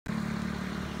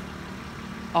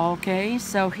Okay,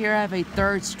 so here I have a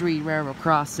 3rd Street Railroad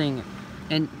crossing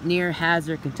near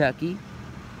Hazard, Kentucky.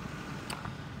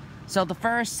 So the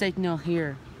first signal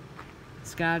here,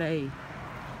 it's got a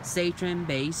Satron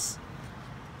base.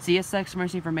 CSX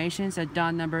emergency information, so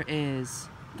DOT number is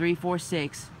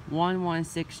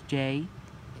 346116J.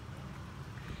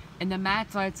 And the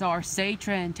match lights are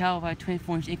Satron televised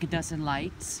 24-inch incandescent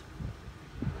lights,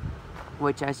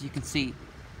 which as you can see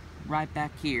right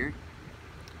back here.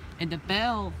 And the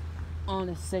bell on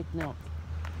the signal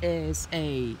is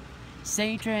a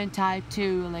Satron Type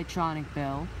 2 electronic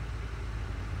bell.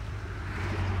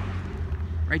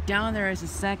 Right down there is a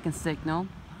second signal.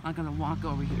 I'm gonna walk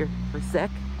over here for a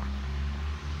sec.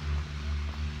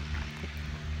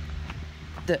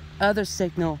 The other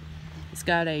signal, it's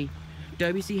got a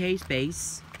W.C. Hayes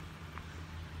base.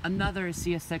 Another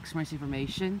CSX emergency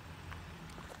information.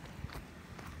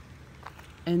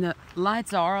 And the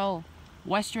lights are all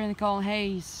Western Gold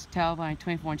Hayes televised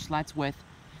 24-inch lights with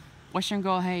Western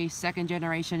Gold Hayes 2nd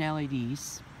generation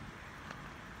LEDs,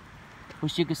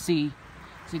 which you can see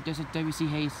there's a W.C.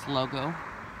 Hayes logo.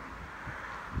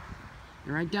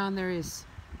 And right down there is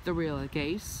the relay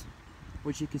case,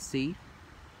 which you can see.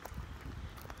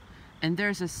 And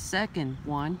there's a second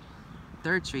one,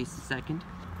 3rd Street's the second.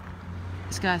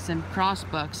 It's got some cross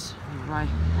bucks right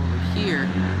over here.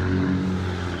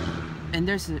 And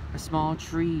there's a small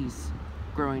trees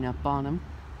growing up on them.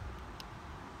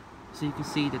 So you can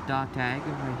see the dog tag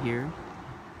right here.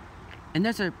 And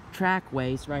there's a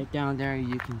trackways right down there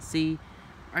you can see.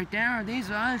 Right down,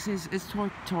 these are it's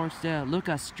towards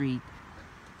Lucas Street.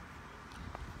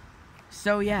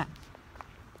 So yeah,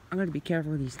 I'm gonna be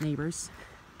careful with these neighbors.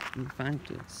 I'm gonna find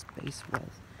the space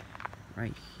was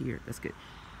right here. That's good.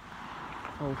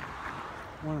 Oh,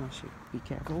 one of them should be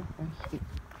careful. Be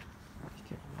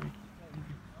careful, right?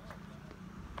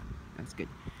 That's good.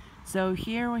 So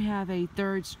here we have a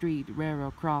 3rd Street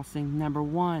Railroad crossing, number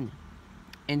 1,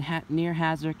 near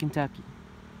Hazard, Kentucky.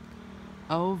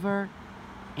 Over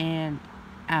and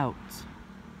out.